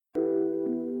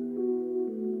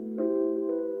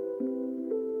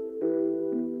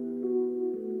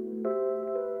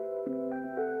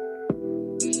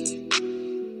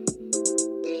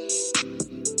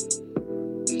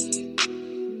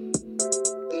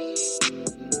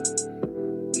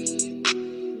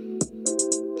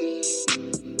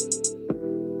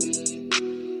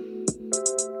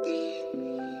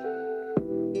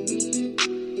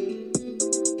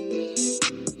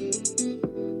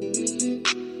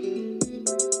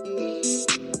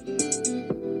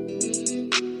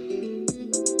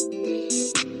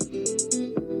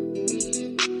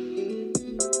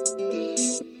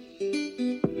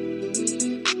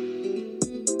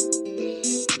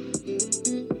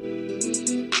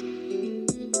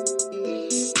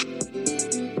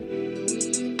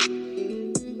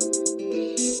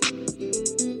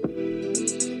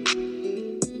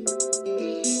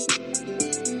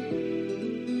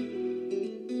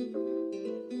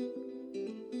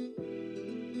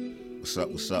What's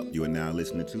up? What's up? You are now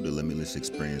listening to The Limitless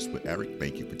Experience with Eric.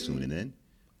 Thank you for tuning in.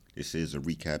 This is a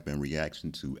recap and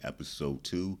reaction to episode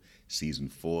 2, season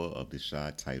 4 of the show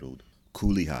titled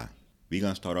Cooley. We're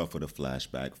going to start off with a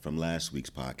flashback from last week's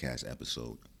podcast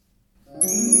episode.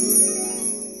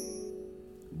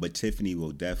 But Tiffany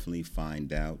will definitely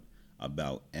find out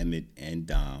about Emmett and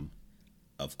Dom.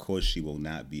 Of course, she will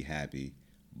not be happy.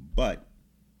 But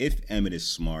if Emmett is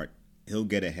smart, he'll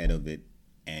get ahead of it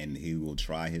and he will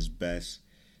try his best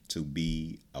to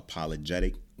be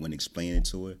apologetic when explaining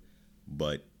to her.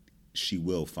 But she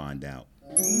will find out.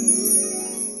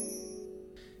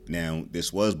 Now,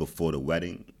 this was before the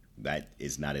wedding. That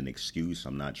is not an excuse.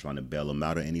 I'm not trying to bail him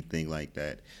out or anything like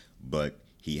that. But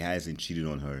he hasn't cheated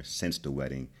on her since the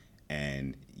wedding.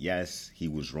 And yes, he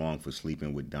was wrong for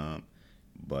sleeping with Dom.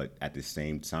 But at the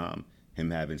same time, him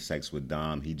having sex with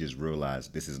Dom, he just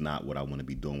realized this is not what I want to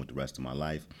be doing with the rest of my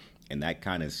life. And that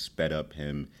kind of sped up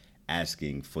him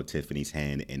asking for Tiffany's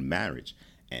hand in marriage.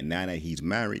 And now that he's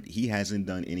married, he hasn't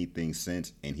done anything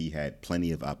since, and he had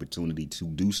plenty of opportunity to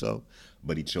do so,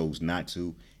 but he chose not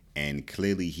to. And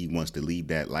clearly he wants to leave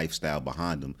that lifestyle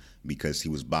behind him because he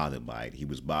was bothered by it. He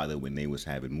was bothered when they was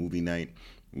having movie night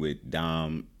with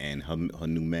Dom and her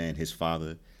new man, his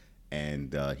father,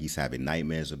 and he's having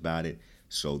nightmares about it.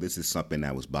 So this is something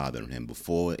that was bothering him.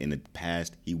 Before, in the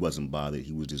past, he wasn't bothered.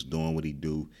 He was just doing what he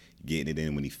do, getting it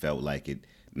in when he felt like it,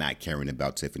 not caring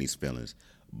about Tiffany's feelings.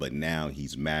 But now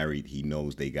he's married. He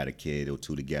knows they got a kid or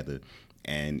two together,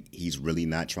 and he's really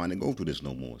not trying to go through this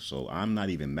no more. So I'm not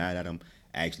even mad at him.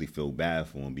 I actually feel bad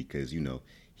for him because,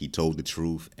 he told the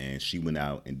truth, and she went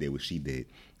out and did what she did.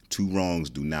 Two wrongs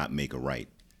do not make a right.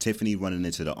 Tiffany running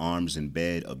into the arms and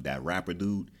bed of that rapper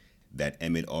dude that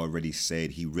Emmett already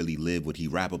said he really lived what he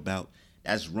rap about,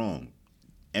 that's wrong.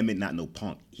 Emmett not no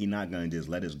punk. He not going to just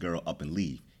let his girl up and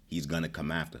leave. He's going to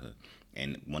come after her.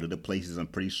 And one of the places I'm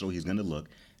pretty sure he's going to look,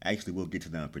 actually we'll get to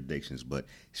that in predictions, but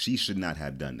she should not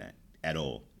have done that at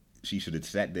all. She should have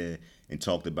sat there and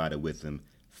talked about it with him,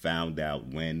 found out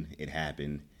when it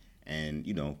happened, and,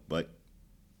 but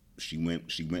she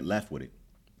went left with it.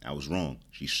 I was wrong.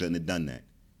 She shouldn't have done that.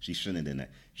 She shouldn't have done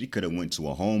that. She could have went to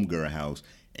a homegirl house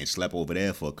and slept over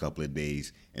there for a couple of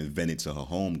days and vented to her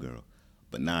homegirl.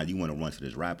 But nah, you want to run to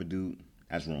this rapper dude?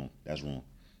 That's wrong. That's wrong.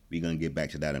 We're going to get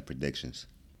back to that in predictions.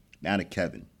 Now to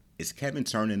Kevin. Is Kevin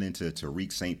turning into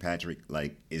Tariq St. Patrick?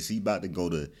 Like, is he about to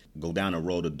go down a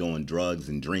road of doing drugs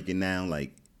and drinking now?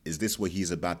 Like, is this what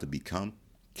he's about to become?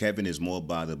 Kevin is more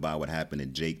bothered by what happened to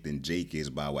Jake than Jake is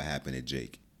by what happened to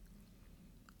Jake.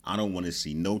 I don't want to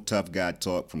see no tough guy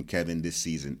talk from Kevin this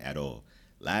season at all.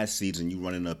 Last season, you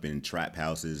running up in trap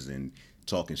houses and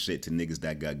talking shit to niggas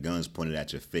that got guns pointed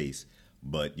at your face,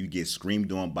 but you get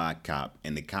screamed on by a cop,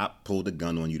 and the cop pulled a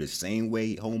gun on you the same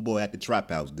way homeboy at the trap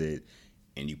house did,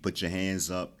 and you put your hands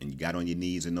up and you got on your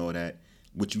knees and all that,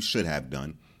 which you should have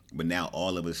done. But now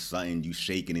all of a sudden you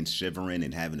shaking and shivering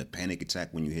and having a panic attack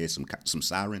when you hear some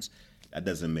sirens. That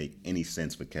doesn't make any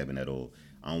sense for Kevin at all.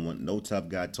 I don't want no tough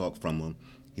guy talk from him.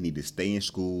 He need to stay in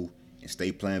school and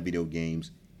stay playing video games.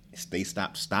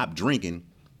 Stop drinking,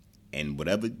 and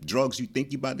whatever drugs you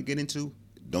think you about to get into,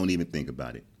 don't even think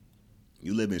about it.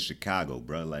 You live in Chicago,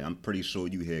 bro. Like, I'm pretty sure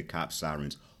you hear cop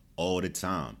sirens all the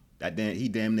time. He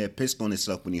damn near pissed on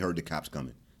himself when he heard the cops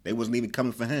coming. They wasn't even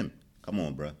coming for him. Come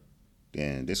on, bro.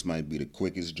 Damn, this might be the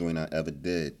quickest joint I ever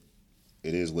did.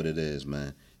 It is what it is,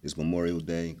 man. It's Memorial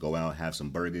Day. Go out, have some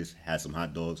burgers, have some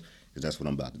hot dogs, because that's what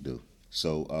I'm about to do.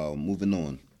 So, moving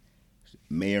on.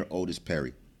 Mayor Otis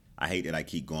Perry. I hate that I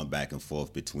keep going back and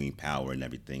forth between power and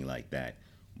everything like that.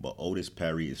 But Otis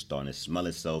Perry is starting to smell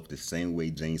itself the same way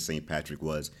James St. Patrick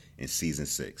was in season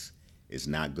 6. It's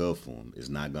not good for him. It's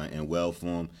not going to end well for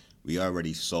him. We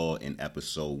already saw in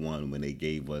episode 1 when they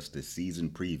gave us the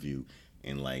season preview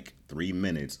in like 3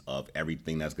 minutes of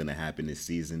everything that's going to happen this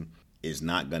season. It's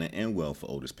not going to end well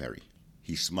for Otis Perry.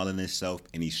 He's smelling himself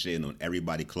and he's shitting on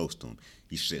everybody close to him.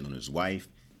 He's shitting on his wife.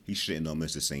 He's shitting on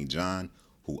Mr. St. John,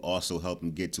 who also helped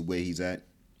him get to where he's at.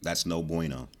 That's no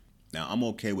bueno. Now, I'm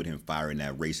okay with him firing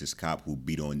that racist cop who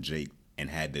beat on Jake and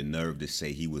had the nerve to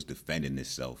say he was defending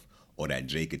himself or that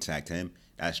Jake attacked him.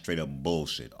 That's straight up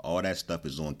bullshit. All that stuff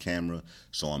is on camera,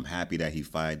 so I'm happy that he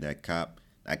fired that cop.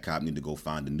 That cop need to go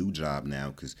find a new job now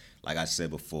because, like I said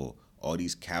before, all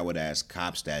these coward-ass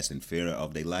cops that's in fear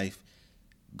of their life,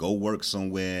 go work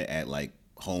somewhere at, like,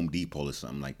 Home Depot or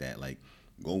something like that. Like,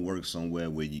 go work somewhere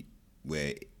where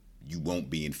you won't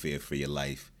be in fear for your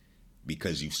life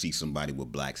because you see somebody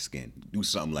with black skin. Do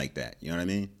something like that. You know what I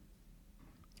mean?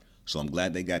 So I'm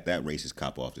glad they got that racist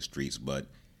cop off the streets, but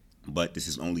But this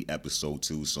is only episode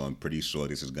 2, so I'm pretty sure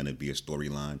this is gonna be a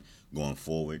storyline going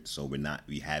forward. So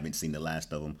we haven't seen the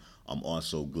last of him. I'm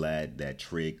also glad that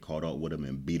Trig caught up with him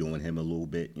and beat on him a little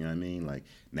bit. You know what I mean? Like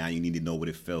now you need to know what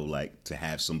it felt like to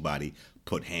have somebody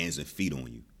put hands and feet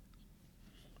on you.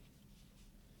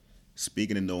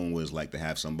 Speaking of knowing what it's like to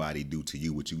have somebody do to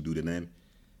you what you do to them,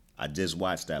 I just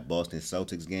watched that Boston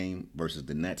Celtics game versus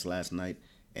the Nets last night,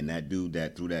 and that dude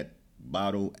that threw that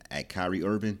bottle at Kyrie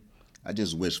Irving, I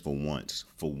just wish for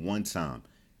one time,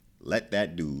 let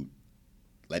that dude,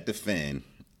 let the fan,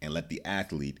 and let the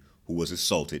athlete who was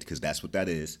assaulted, because that's what that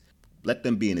is, let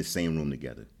them be in the same room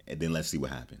together, and then let's see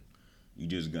what happened. You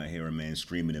just gonna hear a man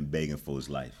screaming and begging for his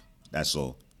life. That's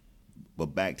all.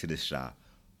 But back to the shot.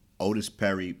 Otis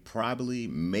Perry probably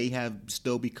may have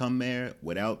still become mayor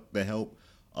without the help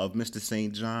of Mr.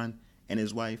 St. John and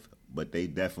his wife, but they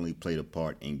definitely played a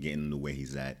part in getting him the way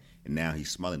he's at. And now he's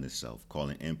smelling himself,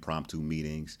 calling impromptu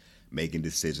meetings, making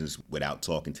decisions without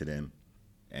talking to them.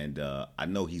 And I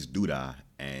know he's Duda,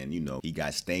 and he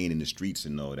got staying in the streets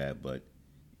and all that, but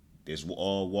this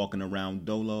all walking around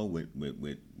Dolo with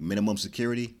minimum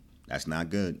security, that's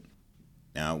not good.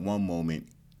 Now, at one moment,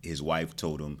 his wife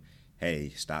told him, hey,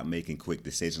 stop making quick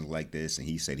decisions like this. And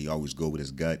he said he always go with his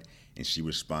gut. And she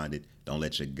responded, don't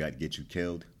let your gut get you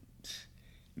killed.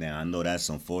 Now, I know that's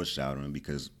some foreshadowing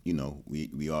because,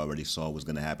 we already saw what's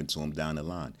going to happen to him down the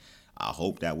line. I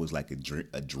hope that was like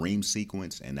a dream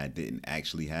sequence and that didn't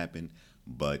actually happen.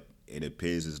 But it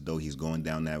appears as though he's going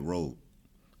down that road.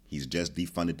 He's just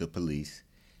defunded the police.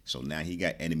 So now he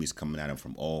got enemies coming at him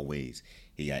from all ways.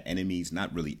 He got enemies,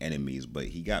 not really enemies, but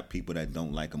he got people that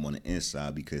don't like him on the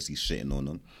inside because he's shitting on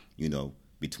them,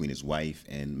 between his wife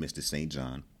and Mr. St.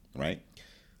 John, right?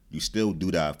 You still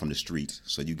do that from the streets,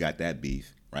 so you got that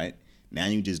beef, right? Now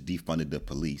you just defunded the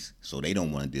police, so they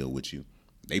don't want to deal with you.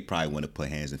 They probably want to put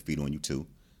hands and feet on you too.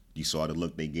 You saw the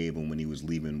look they gave him when he was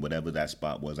leaving, whatever that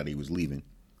spot was that he was leaving.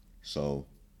 So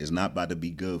it's not about to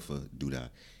be good for Duda.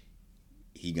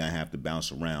 He gonna have to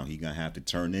bounce around. He gonna have to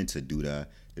turn into Duda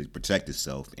to protect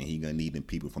himself, and he gonna need them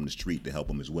people from the street to help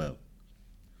him as well.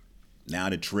 Now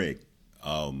to Trig.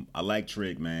 I like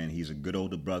Trig, man. He's a good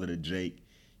older brother to Jake,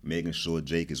 making sure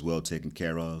Jake is well taken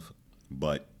care of.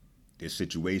 But this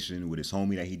situation with his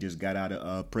homie that he just got out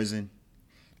of prison,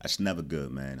 that's never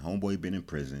good, man. Homeboy been in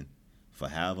prison for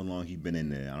however long he been in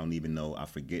there. I don't even know. I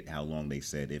forget how long they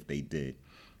said if they did.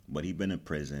 But he been in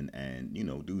prison, and,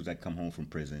 dudes that come home from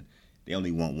prison, they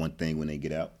only want one thing when they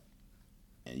get out.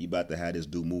 And you about to have this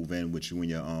dude move in with you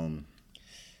and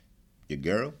your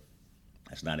girl?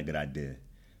 That's not a good idea.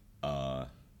 That's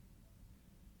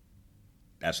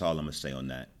all I'm going to say on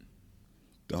that.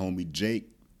 The homie Jake,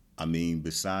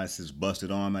 besides his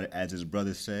busted arm, as his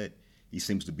brother said, he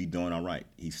seems to be doing all right.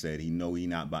 He said he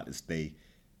not about to stay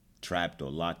trapped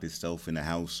or locked himself in the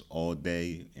house all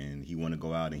day, and he want to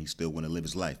go out and he still want to live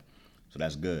his life. So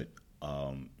that's good.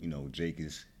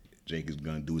 Jake is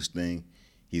going to do his thing.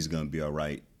 He's going to be all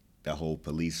right. That whole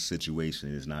police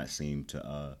situation does not seem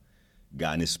to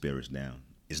gotten his spirits down.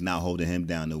 It's not holding him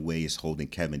down the way it's holding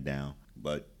Kevin down.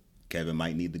 But Kevin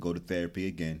might need to go to therapy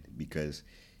again because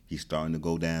he's starting to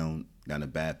go down a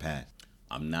bad path.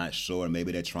 I'm not sure.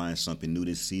 Maybe they're trying something new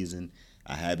this season.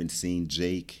 I haven't seen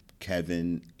Jake,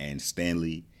 Kevin, and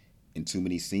Stanley in too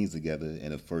many scenes together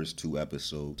in the first 2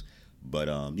 episodes. But,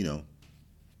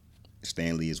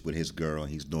 Stanley is with his girl.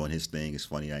 He's doing his thing. It's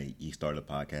funny that he started a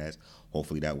podcast.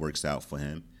 Hopefully that works out for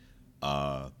him.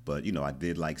 But I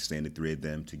did like seeing the 3 of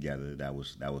them together. That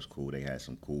was cool. They had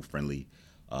some cool, friendly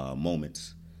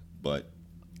moments. But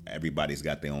everybody's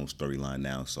got their own storyline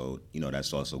now, so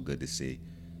that's also good to see.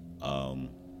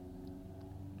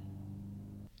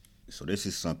 So this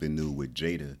is something new with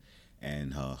Jada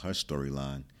and her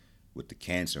storyline with the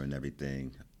cancer and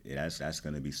everything. Yeah, that's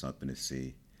gonna be something to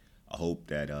see. I hope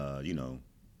that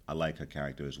I like her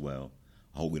character as well.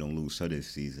 I hope we don't lose her this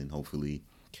season. Hopefully,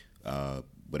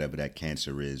 whatever that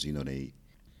cancer is,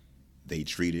 they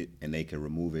treat it and they can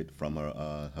remove it from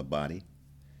her body.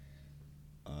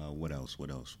 What else?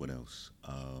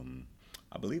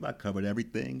 I believe I covered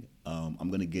everything.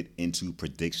 I'm gonna get into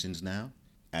predictions now.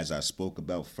 As I spoke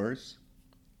about first,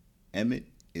 Emmett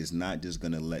is not just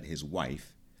gonna let his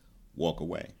wife walk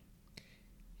away.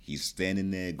 He's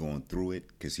standing there going through it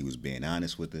because he was being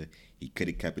honest with her. He could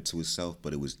have kept it to himself,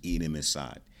 but it was eating him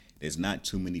inside. There's not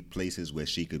too many places where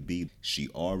she could be. She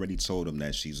already told him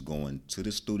that she's going to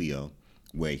the studio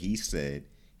where he said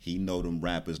he know them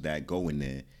rappers that go in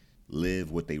there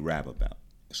live what they rap about.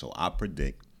 So I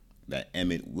predict that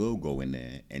Emmett will go in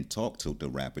there and talk to the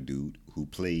rapper dude who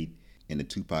played in the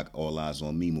Tupac All Eyes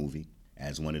on Me movie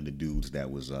as one of the dudes that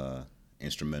was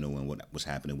instrumental in what was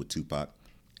happening with Tupac.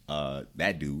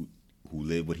 That dude who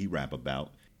lived what he rap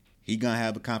about, he gonna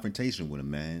have a confrontation with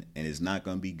him, man, and it's not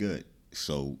gonna be good.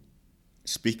 So,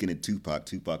 speaking of Tupac,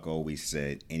 Tupac always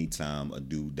said, anytime a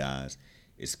dude dies,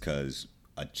 it's because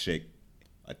a chick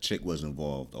was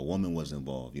involved, a woman was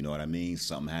involved. You know what I mean?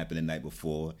 Something happened the night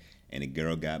before, and the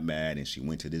girl got mad, and she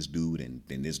went to this dude, and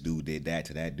then this dude did that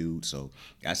to that dude. So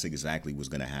that's exactly what's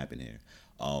gonna happen here.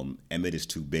 Emmett is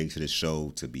too big to the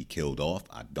show to be killed off.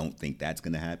 I don't think that's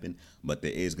gonna happen, but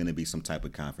there is gonna be some type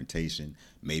of confrontation.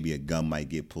 Maybe a gun might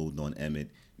get pulled on Emmett.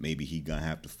 Maybe he gonna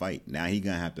have to fight. Now he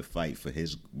gonna have to fight for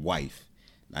his wife,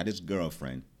 not his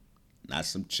girlfriend, not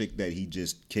some chick that he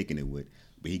just kicking it with,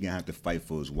 but he gonna have to fight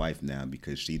for his wife now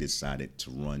because she decided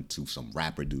to run to some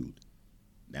rapper dude.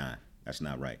 Nah, that's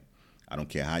not right. I don't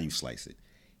care how you slice it.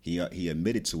 He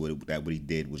admitted to it that what he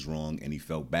did was wrong, and he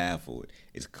felt bad for it.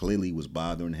 It clearly was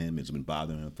bothering him. It's been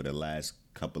bothering him for the last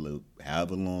couple of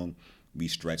however long we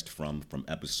stretched from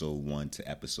episode 1 to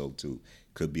episode 2.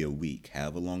 Could be a week,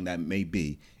 however long that may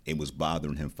be. It was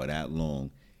bothering him for that long.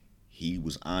 He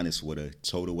was honest with her,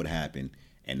 told her what happened,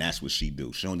 and that's what she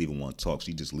do. She don't even want to talk.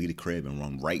 She just leave the crib and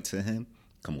run right to him.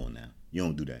 Come on now, you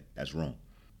don't do that. That's wrong.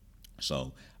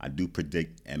 So I do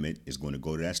predict Emmett is going to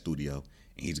go to that studio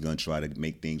and he's going to try to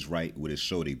make things right with his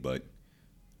shorty. But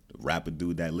the rapper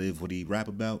dude that live what he rap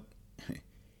about,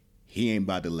 he ain't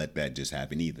about to let that just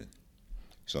happen either.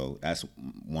 So that's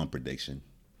one prediction.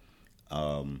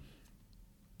 2,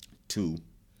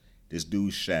 this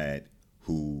dude Shad,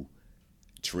 who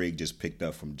Trig just picked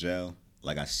up from jail,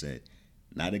 like I said,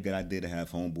 not a good idea to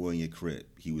have homeboy in your crib.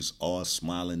 He was all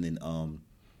smiling and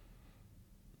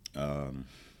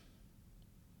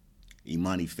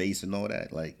Imani face and all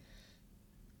that. Like,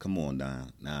 come on,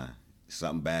 Don. Nah,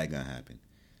 something bad gonna happen.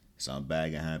 Something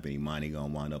bad gonna happen. Imani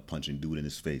gonna wind up punching dude in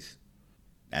his face.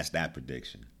 That's that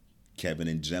prediction. Kevin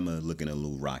and Gemma looking a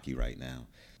little rocky right now.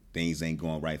 Things ain't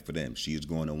going right for them. She's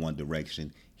going in one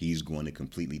direction. He's going a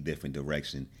completely different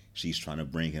direction. She's trying to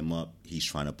bring him up. He's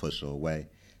trying to push her away.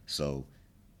 So,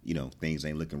 things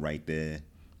ain't looking right there.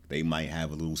 They might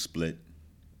have a little split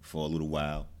for a little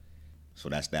while. So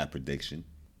that's that prediction.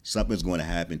 Something's going to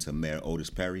happen to Mayor Otis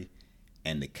Perry,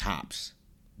 and the cops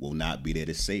will not be there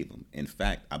to save him. In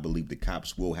fact, I believe the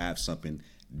cops will have something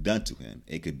done to him.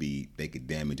 It could be they could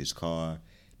damage his car.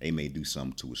 They may do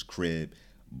something to his crib.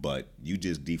 But you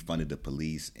just defunded the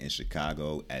police in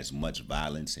Chicago. As much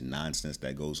violence and nonsense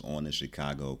that goes on in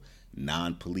Chicago,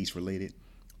 non-police related,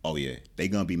 oh yeah, they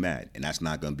going to be mad, and that's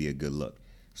not going to be a good look.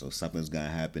 So something's going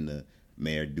to happen to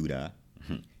Mayor Duda,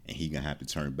 and he going to have to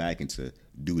turn back into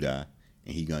Duda,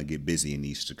 and he going to get busy in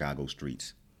these Chicago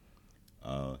streets.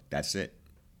 That's it.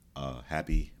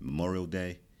 Happy Memorial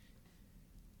Day.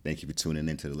 Thank you for tuning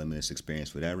in to the Limitless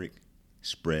Experience with Eric.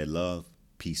 Spread love.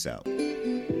 Peace out.